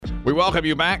We welcome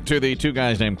you back to the Two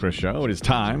Guys Named Chris show. It is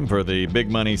time for the Big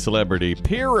Money Celebrity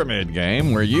Pyramid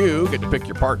Game, where you get to pick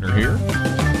your partner here.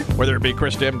 Whether it be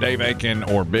Chris Dim, Dave Aiken,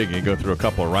 or Biggie, go through a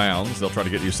couple of rounds. They'll try to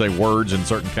get you to say words in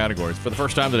certain categories. For the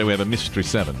first time today, we have a Mystery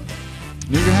 7.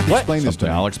 You're going to have to explain this to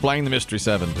me. I'll explain the Mystery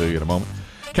 7 to you in a moment.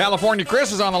 California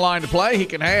Chris is on the line to play. He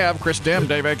can have Chris Dim,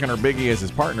 Dave Aiken, or Biggie as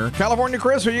his partner. California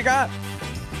Chris, who you got?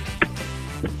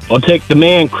 I'll take the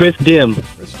man, Chris Dim.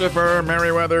 Christopher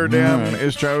Merriweather Dim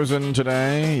is chosen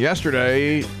today.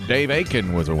 Yesterday, Dave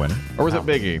Aiken was a winner. Or was it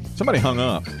Biggie? Somebody hung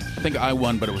up. I think I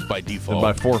won, but it was by default.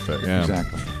 By forfeit, yeah.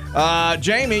 Exactly.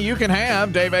 Jamie, you can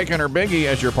have Dave Aiken or Biggie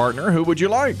as your partner. Who would you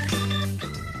like?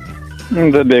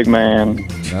 The big man.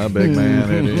 The big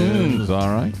man it is. All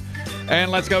right.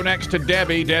 And let's go next to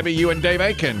Debbie. Debbie, you and Dave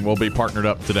Aiken will be partnered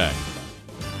up today.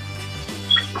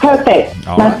 Perfect.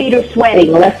 All My right. feet are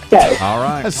sweating. Let's go. All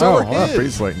right. So are well, his. pretty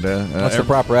sweet. What's the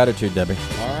proper attitude, Debbie?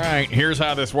 All right. Here's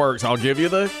how this works. I'll give you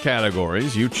the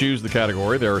categories. You choose the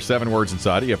category. There are 7 words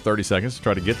inside it. You have 30 seconds to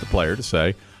try to get the player to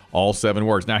say all 7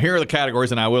 words. Now, here are the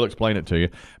categories, and I will explain it to you.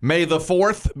 May the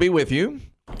 4th be with you.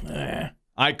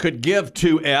 I could give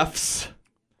 2 Fs.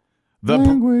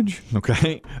 Language.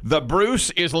 Okay. The Bruce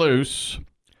is loose.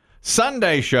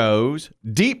 Sunday shows,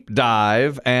 Deep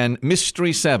Dive, and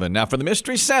Mystery 7. Now, for the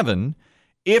Mystery 7,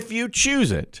 if you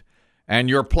choose it and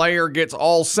your player gets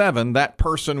all 7, that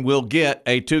person will get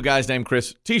a Two Guys Named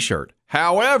Chris t-shirt.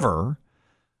 However,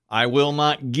 I will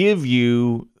not give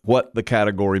you what the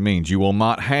category means. You will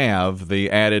not have the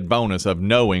added bonus of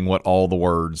knowing what all the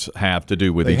words have to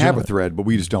do with They each have other. a thread, but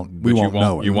we just don't. But We won't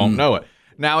know it. You won't know it.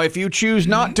 Now, if you choose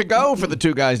not to go for the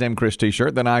Two Guys Named Chris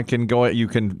t-shirt, then I can go. You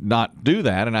can not do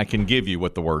that, and I can give you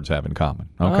what the words have in common.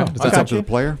 Okay, That's up to the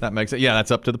player. that makes it. Yeah, that's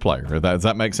up to the player. Does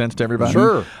that make sense to everybody?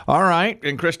 Sure. All right,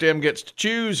 and Chris Dim gets to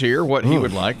choose here what he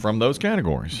would like from those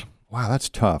categories. Wow, that's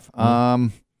tough.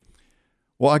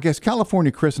 Well, I guess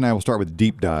California Chris and I will start with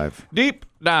Deep Dive. Deep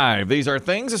dive. These are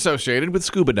things associated with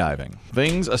scuba diving.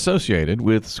 Things associated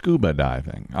with scuba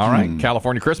diving. All right,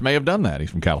 California Chris may have done that.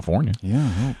 He's from California. Yeah. I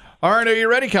hope. All right, are you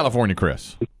ready, California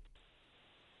Chris?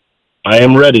 I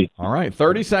am ready. All right,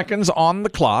 30 seconds on the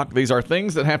clock. These are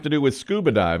things that have to do with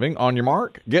scuba diving. On your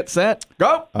mark, get set,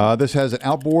 go. This has an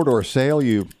outboard or a sail.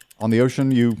 You on the ocean.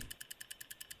 You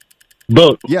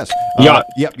Boat. yes. Yacht.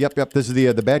 Yep. This is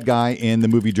the bad guy in the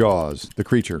movie Jaws, the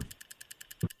creature.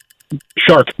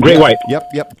 Shark. Great white.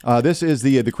 Yep. This is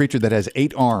the creature that has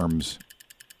 8 arms.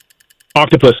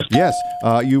 Octopus. Yes.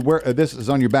 You wear this is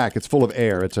on your back. It's full of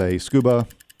air. It's a scuba.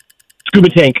 Scuba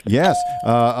tank. Yes.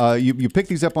 You pick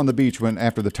these up on the beach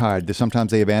after the tide.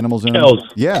 Sometimes they have animals in them. Shells.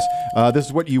 Yes. This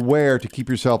is what you wear to keep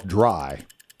yourself dry.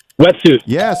 Wetsuit.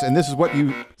 Yes, and this is what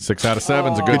you. 6 out of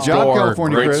 7 is a good Good job, score.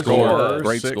 California Great Chris. score.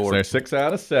 Great Six, score. there's 6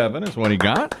 out of 7 is what he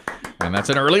got. And that's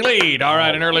an early lead. All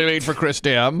right, an early lead for Chris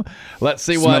Dim. Let's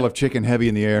see Smell what of chicken heavy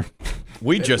in the air.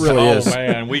 we just really is.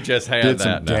 man, we just had Did that.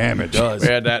 some damage. We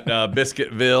had that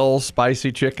Biscuitville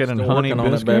spicy chicken and Still honey working on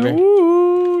it, biscuit. baby.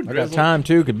 Ooh, I got drizzle. time,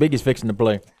 too, because Biggie's fixing to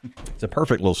play. It's a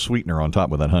perfect little sweetener on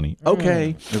top with that honey.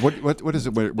 Okay. What is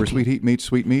it? Where sweet heat meets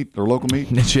sweet meat or local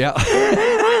meat? Yeah.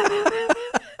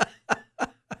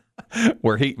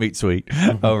 Where heat meets sweet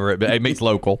over at it meets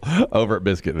local over at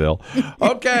Biscuitville.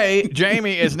 Okay,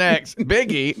 Jamie is next.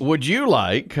 Biggie, would you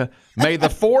like May the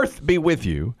 4th be with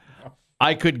you?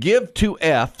 I could give 2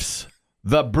 Fs.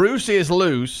 The Bruce is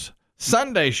loose.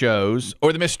 Sunday shows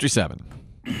or the Mystery 7.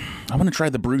 I'm going to try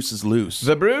the Bruce is loose.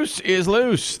 The Bruce is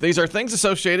loose. These are things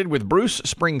associated with Bruce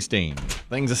Springsteen.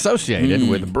 Things associated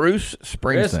with Bruce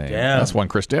Springsteen. Dim. That's one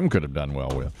Chris Dim could have done well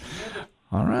with.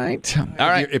 All right. All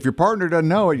right. If your partner doesn't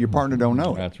know it, your partner don't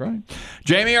know it. That's right.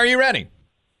 Jamie, are you ready?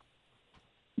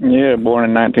 Yeah, born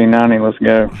in 1990. Let's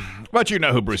go. But you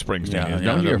know who Bruce Springsteen Yeah, is. yeah,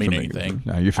 Don't it you? doesn't mean Familiar. anything.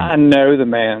 No, you're I familiar. know the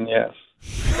man, yes.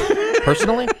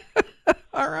 Personally?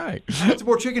 All right. It's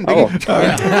more chicken. Biggie.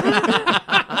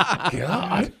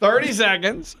 30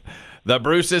 seconds. The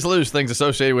Bruce is loose. Things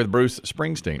associated with Bruce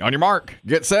Springsteen. On your mark.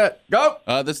 Get set. Go.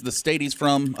 This is the state he's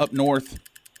from up north.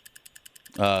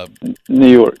 New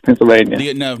York,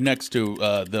 Pennsylvania, No, next to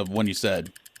the one you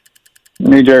said.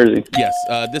 New Jersey. Yes,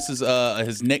 this is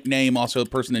his nickname, also the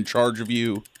person in charge of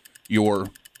you. Your,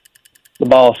 The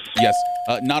boss, yes,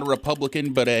 not a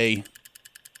Republican, but a,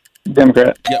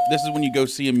 Democrat. yep, this is when you go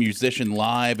see a musician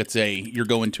live. You're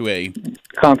going to a,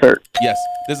 Concert, yes,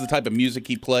 this is the type of music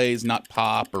he plays, not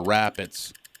pop or rap.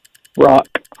 It's, rock.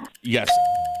 yes,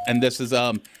 and this is,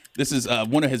 This is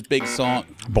one of his big songs.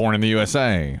 Born in the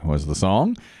USA was the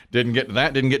song. Didn't get to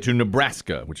that. Didn't get to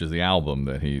Nebraska, which is the album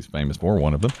that he's famous for,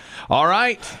 one of them. All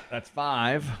right. That's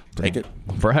 5. Take it.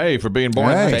 For being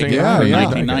born Hey, in take it.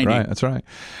 1990. Right, that's right.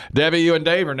 Debbie, you and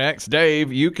Dave are next.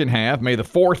 Dave, you can have May the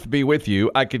 4th be with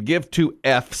you. I could give 2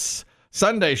 Fs,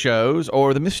 Sunday shows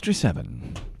or the Mystery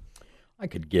 7. I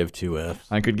could give 2 Fs.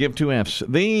 I could give 2 Fs.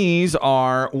 These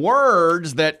are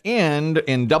words that end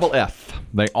in double F.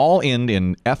 They all end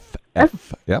in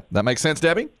FF. Yep, that makes sense,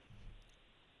 Debbie?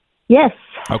 Yes.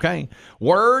 Okay.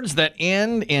 Words that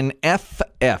end in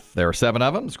FF. There are 7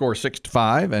 of them. The score is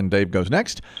 6-5, and Dave goes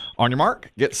next. On your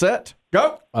mark, get set,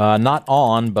 go. Not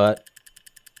on, but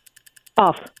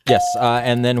Off. yes.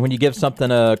 And then when you give something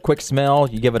a quick smell,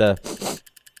 you give it a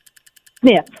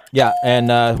Sniff. yeah.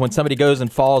 And when somebody goes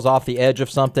and falls off the edge of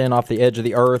something, off the edge of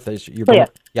the earth, you're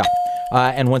Flip. yeah.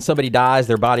 And when somebody dies,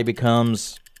 their body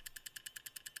becomes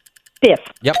Stiff.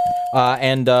 yep.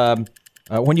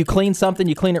 When you clean something,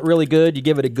 you clean it really good. You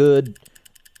give it a good,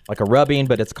 like a rubbing,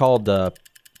 but it's called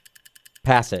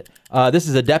pass it. This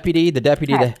is a deputy. The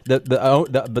deputy,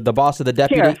 the boss of the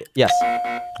deputy. Sheriff. Yes.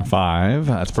 5.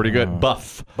 That's pretty good.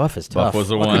 Buff. Buff is Buff tough. was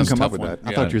the I one. couldn't come tough up with one. that. I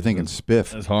Yeah. thought you were thinking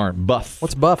spiff. That's hard. Buff.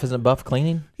 What's buff? Isn't buff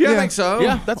cleaning? Yeah, I think so.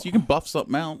 Yeah, that's you can buff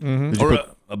something out. Or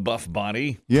a buff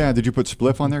body. Yeah, did you put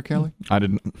spliff on there, Kelly? I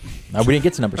didn't. No, we didn't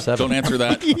get to number 7. Don't answer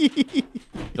that.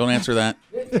 Don't answer that.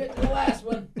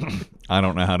 I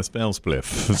don't know how to spell spliff,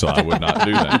 so I would not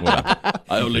do that. Would I?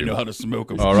 I only know how to smoke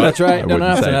them. All right. That's right. I Don't wouldn't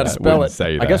have say to know how to that. spell Wouldn't it.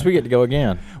 say I guess that. we get to go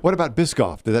again. What about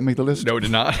Biscoff? Did that make the list? No, it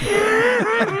did not.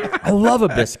 I love a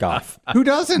Biscoff. Who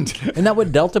doesn't? Isn't that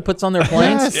what Delta puts on their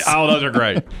planes? Yes. Oh, those are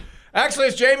great. Actually,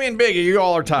 it's Jamie and Biggie. You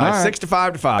all are tied, All right.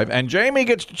 6-5. And Jamie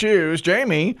gets to choose.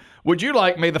 Jamie, would you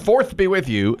like May the 4th be with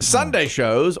you, Sunday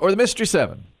shows, or the Mystery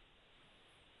 7?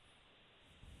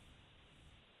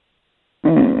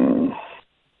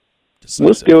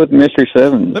 Let's go with Mystery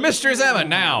 7. The Mystery 7.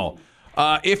 Now,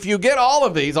 if you get all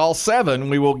of these, all 7,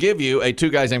 we will give you a 2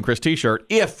 Guys Named Chris t-shirt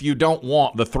if you don't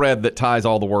want the thread that ties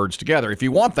all the words together. If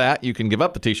you want that, you can give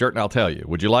up the t-shirt, and I'll tell you.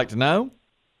 Would you like to know?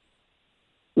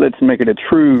 Let's make it a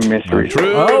true mystery.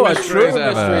 True Oh, a Mystery true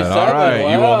 7. Mystery All 7. right.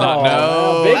 You will not Wow.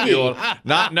 know. Biggie. You will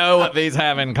not know what these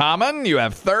have in common. You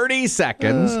have 30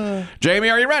 seconds. Jamie,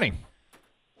 are you ready?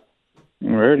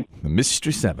 I'm ready. The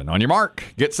Mystery 7. On your mark.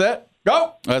 Get set.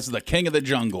 Go. That's the king of the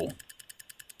jungle.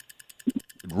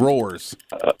 It roars.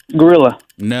 Gorilla.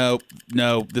 No.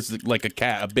 This is like a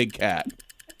cat, a big cat.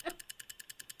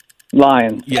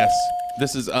 Lion. Yes.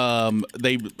 This is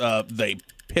they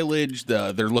pillaged.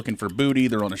 They're looking for booty.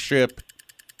 They're on a ship.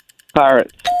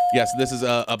 Pirates. Yes. This is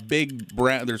a big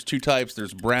brown. There's 2 types.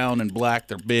 There's brown and black.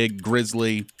 They're big,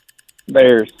 grizzly.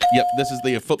 Bears. Yep. This is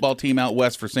the football team out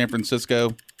west for San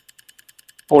Francisco.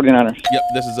 49ers. Yep.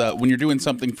 This is when you're doing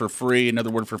something for free. Another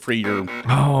word for free. You're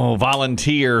Oh,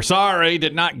 volunteer. Sorry,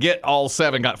 did not get all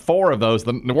 7. Got 4 of those.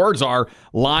 The words are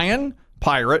lion,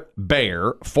 pirate,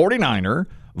 bear, 49er,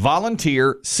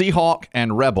 volunteer, Seahawk,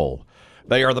 and rebel.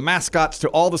 They are the mascots to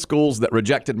all the schools that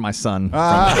rejected my son.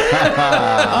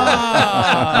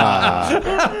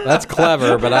 That's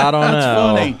clever, but I don't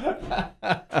know. funny.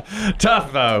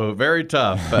 Tough, though. Very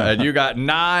tough. And you got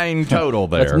 9 total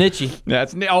there. That's niche-y.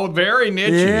 That's very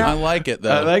niche-y. I like it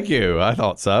though. Thank you. I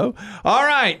thought so. All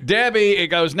right, Debbie, it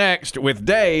goes next with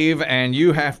Dave, and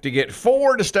you have to get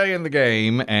 4 to stay in the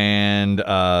game. And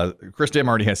Chris Dim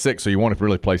already has 6, so you want to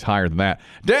really place higher than that.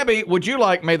 Debbie, would you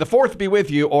like May the 4th be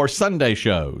with you or Sunday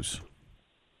shows?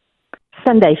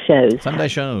 Sunday shows. Sunday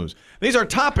shows. These are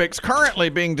topics currently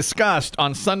being discussed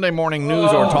on Sunday morning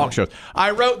news or talk shows. I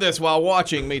wrote this while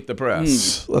watching Meet the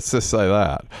Press. Let's just say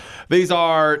that. These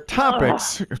are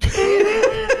topics.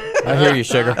 I hear you,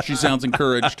 sugar. She sounds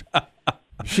encouraged.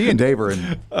 She and Dave are in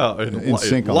sync on this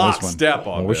one. Lockstep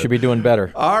on We this. should be doing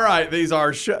better. All right, these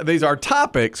are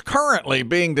topics currently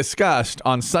being discussed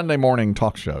on Sunday morning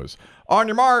talk shows. On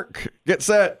your mark, get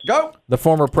set, go. The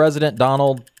former president,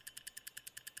 Donald.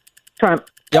 Trump.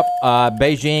 Yep.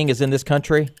 Beijing is in this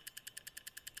country.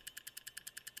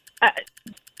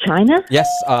 China. Yes.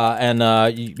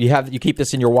 And you keep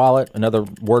this in your wallet. Another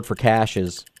word for cash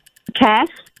is Cash.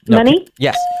 no, Money.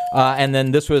 Yes. And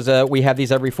then this was we have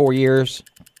these every 4 years.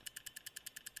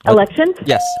 Elections.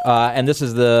 Yes. And this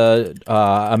is the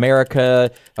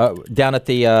America down at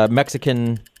the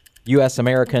Mexican U.S.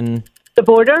 American. The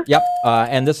border. Yep.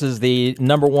 And this is the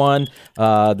number 1,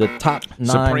 the top 9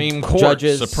 Supreme Court.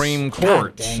 judges. Supreme God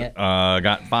Court. dang it.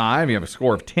 Got 5. You have a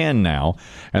score of 10 now.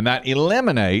 And that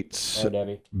eliminates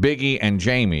Biggie and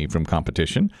Jamie from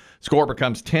competition. Score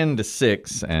becomes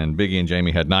 10-6, and Biggie and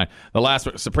Jamie had 9. The last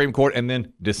one, Supreme Court, and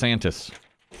then DeSantis.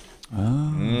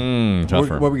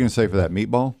 Tougher. What are we going to say for that?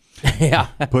 Meatball? Yeah.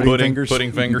 Pudding fingers?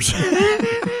 Pudding fingers.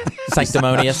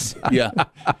 Sanctimonious. Yeah.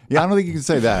 Yeah, I don't think you can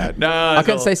say that. No, I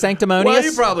couldn't say sanctimonious. Well,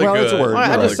 you probably Well, could. it's a word.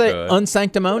 I Right. just say Could.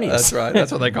 unsanctimonious. That's right.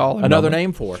 That's what they call it. Another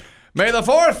name for it. May the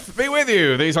 4th be with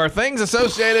you. These are things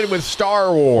associated with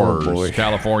Star Wars. Oh, boy.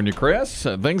 California Chris.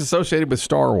 Things associated with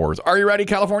Star Wars. Are you ready,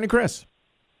 California Chris?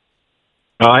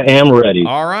 I am ready.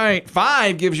 All right.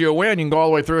 5 gives you a win. You can go all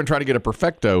the way through and try to get a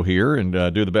perfecto here and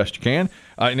do the best you can.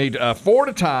 You need 4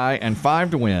 to tie and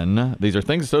 5 to win. These are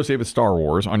things associated with Star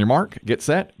Wars. On your mark, get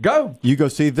set, go. You go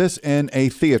see this in a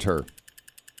theater.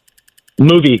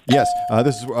 Movie. Yes.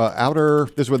 This is outer.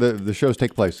 This is where the shows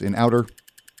take place in outer.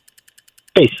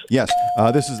 Space. Yes.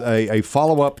 This is a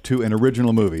follow up to an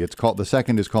original movie. It's called. The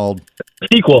second is called.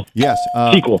 Sequel. Yes.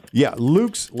 Sequel. Yeah.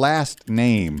 Luke's last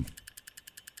name.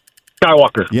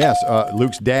 Skywalker. Yes.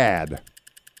 Luke's dad.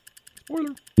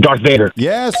 Darth Vader.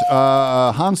 Yes.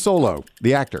 Han Solo,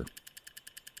 the actor.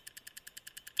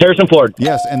 Harrison Ford.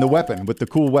 Yes. And the weapon with the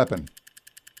cool weapon.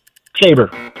 Saber.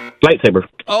 Lightsaber.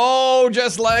 Oh,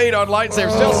 just late on lightsaber.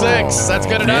 Still 6. That's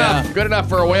good enough. Yeah. Good enough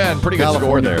for a win. Pretty good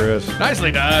score California, there. Chris.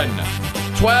 Nicely done.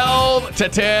 12 to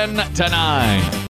 10 to 9.